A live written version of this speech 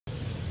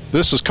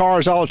This is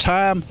Cars All the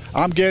Time.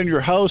 I'm Gavin, your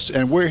host,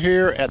 and we're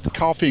here at the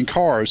Coffee and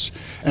Cars.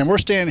 And we're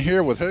standing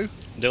here with who?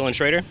 Dillon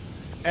Schrader.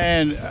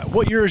 And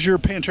what year is your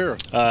Pantera?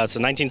 It's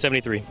a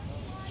 1973.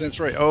 That's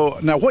right. Oh,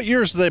 now what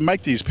years do they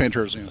make these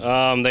Panteras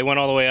in? They went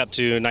all the way up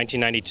to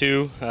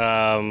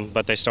 1992,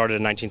 but they started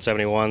in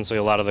 1971. So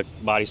a lot of the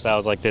body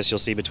styles like this you'll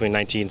see between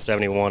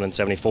 1971 and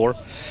 74.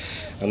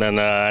 And then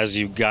as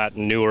you got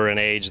newer in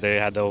age, they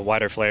had the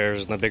wider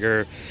flares and the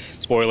bigger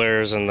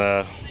spoilers and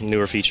the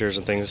newer features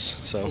and things.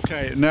 So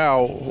okay,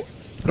 now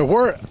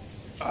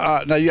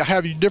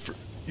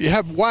you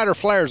have wider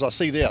flares. I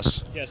see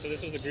this. Yeah, so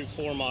this was the Group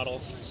 4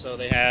 model. So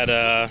this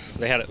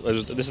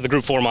is the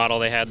Group 4 model.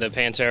 They had the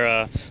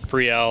Pantera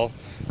Pre-L,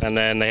 and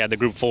then they had the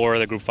Group 4,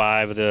 the Group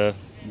 5, the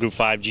Group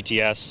 5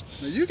 GTS.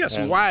 Now you got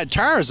some wide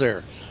tires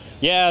there.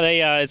 Yeah,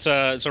 it's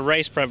a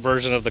race prep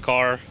version of the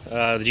car.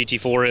 The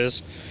GT4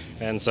 is.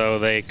 And so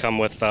they come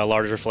with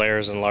larger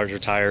flares and larger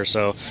tires.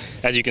 So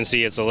as you can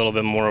see, it's a little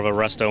bit more of a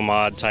resto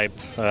mod type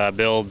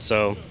build.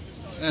 So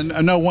and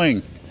no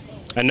wing.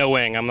 And no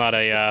wing. I'm not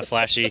a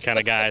flashy kind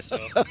of guy,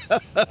 so I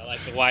like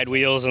the wide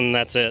wheels, and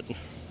that's it.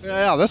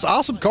 Yeah, that's an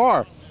awesome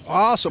car.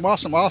 Awesome.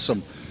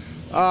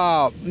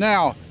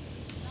 Now,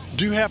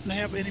 do you happen to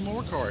have any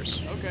more cars?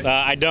 Okay.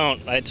 I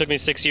don't. It took me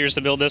 6 years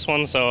to build this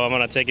one, so I'm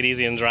going to take it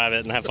easy and drive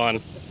it and have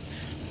fun.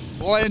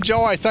 Well,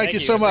 enjoy. Thank you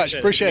so much.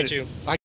 Appreciate it.